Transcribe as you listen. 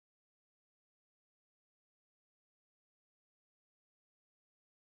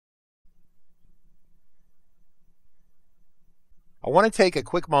I want to take a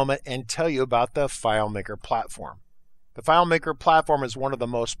quick moment and tell you about the FileMaker Platform. The FileMaker Platform is one of the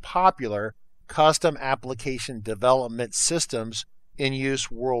most popular custom application development systems in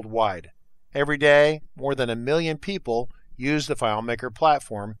use worldwide. Every day, more than 1 million people use the FileMaker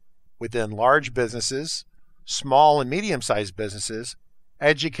Platform within large businesses, small and medium-sized businesses,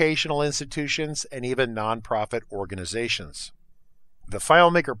 educational institutions, and even nonprofit organizations. The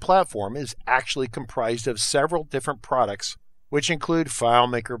FileMaker Platform is actually comprised of several different products, which include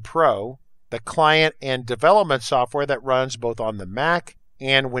FileMaker Pro, the client and development software that runs both on the Mac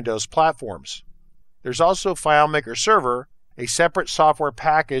and Windows platforms. There's also FileMaker Server, a separate software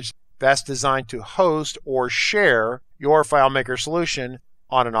package that's designed to host or share your FileMaker solution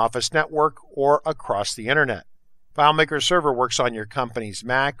on an Office network or across the internet. FileMaker Server works on your company's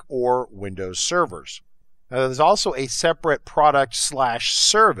Mac or Windows servers. Now, there's also a separate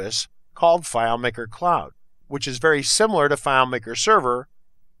product/service called FileMaker Cloud, which is very similar to FileMaker Server,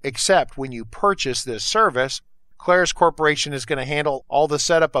 except when you purchase this service, Claris Corporation is going to handle all the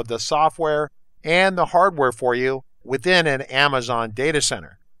setup of the software and the hardware for you within an Amazon data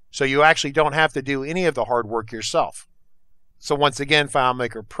center. So you actually don't have to do any of the hard work yourself. So once again,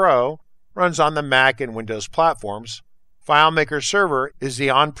 FileMaker Pro runs on the Mac and Windows platforms. FileMaker Server is the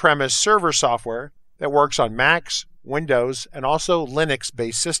on-premise server software that works on Macs, Windows, and also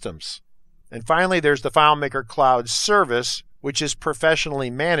Linux-based systems. And finally, there's the FileMaker Cloud service, which is professionally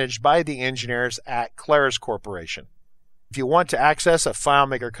managed by the engineers at Claris Corporation. If you want to access a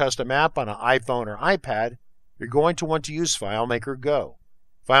FileMaker custom app on an iPhone or iPad, you're going to want to use FileMaker Go.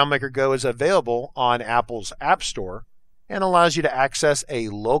 FileMaker Go is available on Apple's App Store and allows you to access a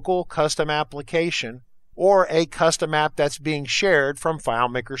local custom application or a custom app that's being shared from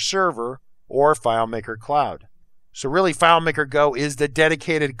FileMaker Server or FileMaker Cloud. So really, FileMaker Go is the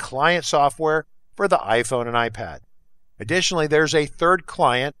dedicated client software for the iPhone and iPad. Additionally, there's a third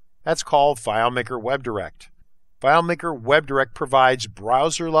client that's called FileMaker WebDirect. FileMaker WebDirect provides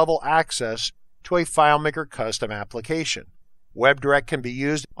browser-level access to a FileMaker custom application. WebDirect can be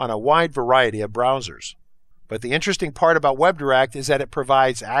used on a wide variety of browsers. But the interesting part about WebDirect is that it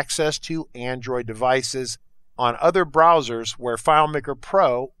provides access to Android devices on other browsers where FileMaker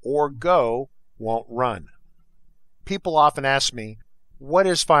Pro or Go won't run. People often ask me, what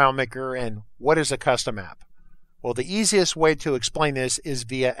is FileMaker and what is a custom app? Well, the easiest way to explain this is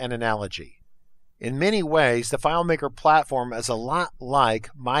via an analogy. In many ways, the FileMaker Platform is a lot like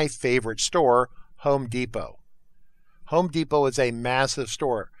my favorite store, Home Depot. Home Depot is a massive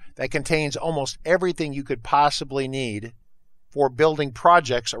store that contains almost everything you could possibly need for building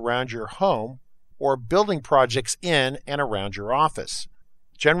projects around your home or building projects in and around your office.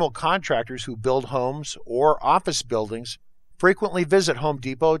 General contractors who build homes or office buildings frequently visit Home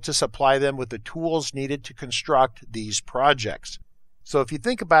Depot to supply them with the tools needed to construct these projects. So if you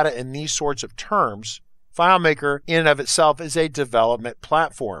think about it in these sorts of terms, FileMaker in and of itself is a development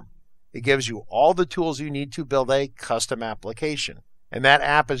platform. It gives you all the tools you need to build a custom application. And that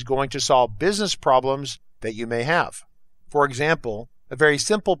app is going to solve business problems that you may have. For example, a very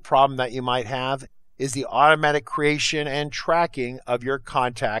simple problem that you might have is the automatic creation and tracking of your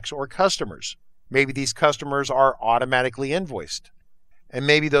contacts or customers. Maybe these customers are automatically invoiced. And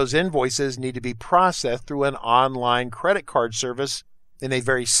maybe those invoices need to be processed through an online credit card service in a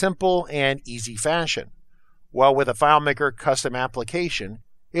very simple and easy fashion. Well, with a FileMaker custom application,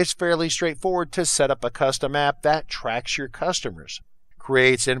 it's fairly straightforward to set up a custom app that tracks your customers,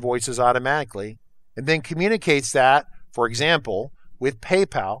 creates invoices automatically, and then communicates that, for example, with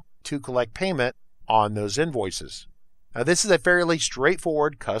PayPal to collect payment on those invoices. Now, this is a fairly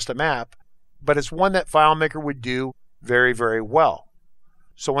straightforward custom app, but it's one that FileMaker would do very, very well.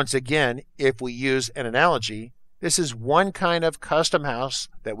 So once again, if we use an analogy, this is one kind of custom house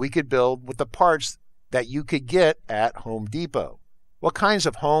that we could build with the parts that you could get at Home Depot. What kinds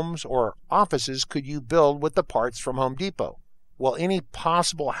of homes or offices could you build with the parts from Home Depot? Well, any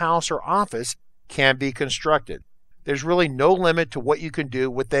possible house or office can be constructed. There's really no limit to what you can do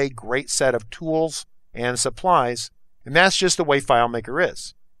with a great set of tools and supplies, and that's just the way FileMaker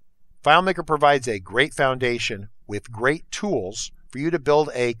is. FileMaker provides a great foundation with great tools for you to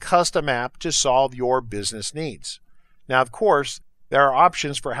build a custom app to solve your business needs. Now, of course, there are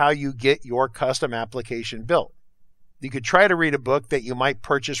options for how you get your custom application built. You could try to read a book that you might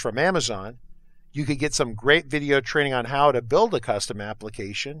purchase from Amazon. You could get some great video training on how to build a custom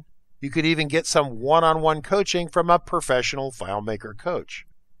application. You could even get some one-on-one coaching from a professional FileMaker coach.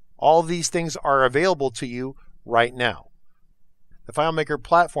 All these things are available to you right now. The FileMaker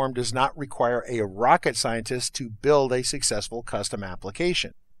platform does not require a rocket scientist to build a successful custom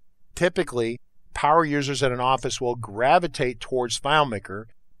application. Typically, power users in an office will gravitate towards FileMaker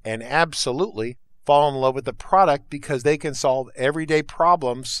and absolutely fall in love with the product because they can solve everyday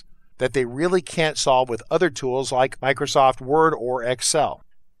problems that they really can't solve with other tools like Microsoft Word or Excel.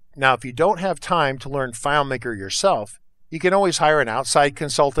 Now, if you don't have time to learn FileMaker yourself, you can always hire an outside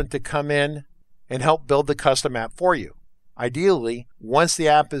consultant to come in and help build the custom app for you. Ideally, once the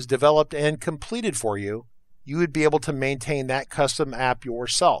app is developed and completed for you, you would be able to maintain that custom app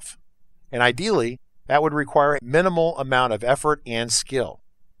yourself. And ideally, that would require a minimal amount of effort and skill.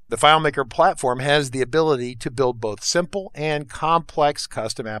 The FileMaker platform has the ability to build both simple and complex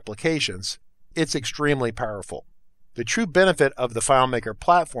custom applications. It's extremely powerful. The true benefit of the FileMaker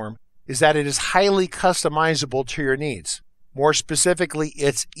platform is that it is highly customizable to your needs. More specifically,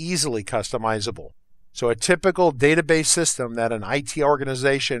 it's easily customizable. So a typical database system that an IT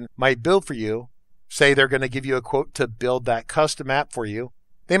organization might build for you, say they're going to give you a quote to build that custom app for you,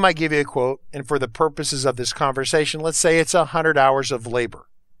 they might give you a quote, and for the purposes of this conversation, let's say it's 100 hours of labor.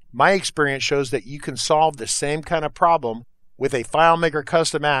 My experience shows that you can solve the same kind of problem with a FileMaker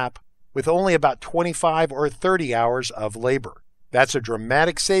custom app with only about 25 or 30 hours of labor. That's a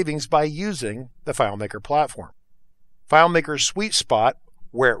dramatic savings by using the FileMaker platform. FileMaker's sweet spot,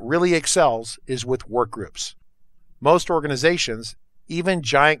 where it really excels, is with workgroups. Most organizations, even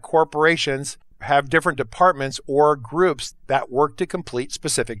giant corporations, have different departments or groups that work to complete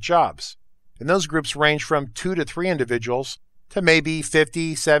specific jobs. And those groups range from 2 to 3 individuals to maybe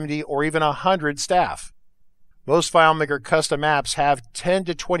 50, 70, or even 100 staff. Most FileMaker custom apps have 10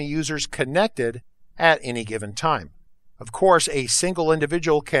 to 20 users connected at any given time. Of course, a single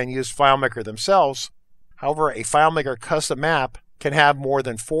individual can use FileMaker themselves. However, a FileMaker custom app can have more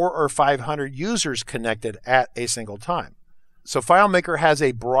than 400 or 500 users connected at a single time. So FileMaker has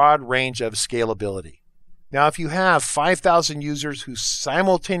a broad range of scalability. Now, if you have 5,000 users who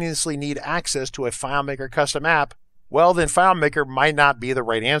simultaneously need access to a FileMaker custom app, well, then FileMaker might not be the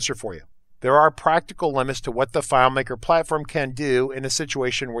right answer for you. There are practical limits to what the FileMaker platform can do in a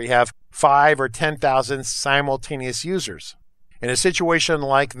situation where you have 5,000 or 10,000 simultaneous users. In a situation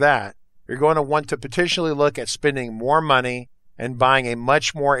like that, you're going to want to potentially look at spending more money and buying a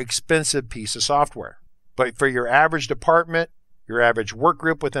much more expensive piece of software. But for your average department, your average work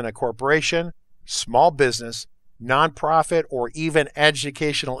group within a corporation, small business, nonprofit, or even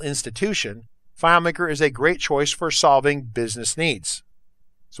educational institution, FileMaker is a great choice for solving business needs.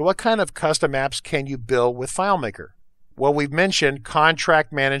 So what kind of custom apps can you build with FileMaker? Well, we've mentioned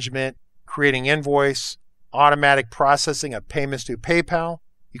contract management, creating invoice, automatic processing of payments through PayPal.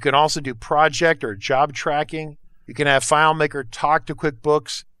 You can also do project or job tracking. You can have FileMaker talk to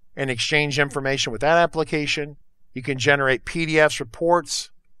QuickBooks and exchange information with that application. You can generate PDFs,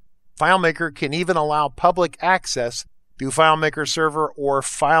 reports. FileMaker can even allow public access through FileMaker Server or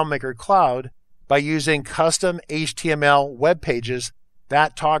FileMaker Cloud by using custom HTML web pages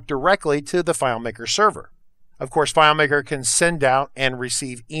that talk directly to the FileMaker server. Of course, FileMaker can send out and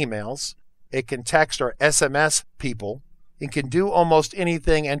receive emails. It can text or SMS people. It can do almost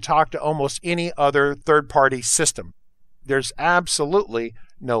anything and talk to almost any other third-party system. There's absolutely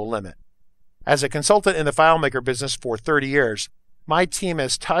no limit. As a consultant in the FileMaker business for 30 years, my team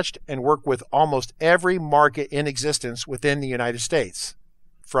has touched and worked with almost every market in existence within the United States.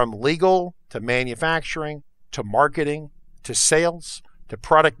 From legal to manufacturing to marketing to sales to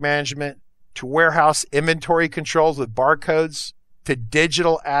product management to warehouse inventory controls with barcodes to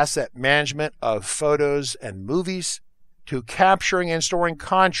digital asset management of photos and movies to capturing and storing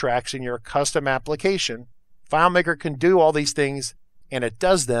contracts in your custom application, FileMaker can do all these things, and it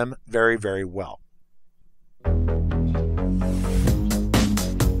does them very, very well.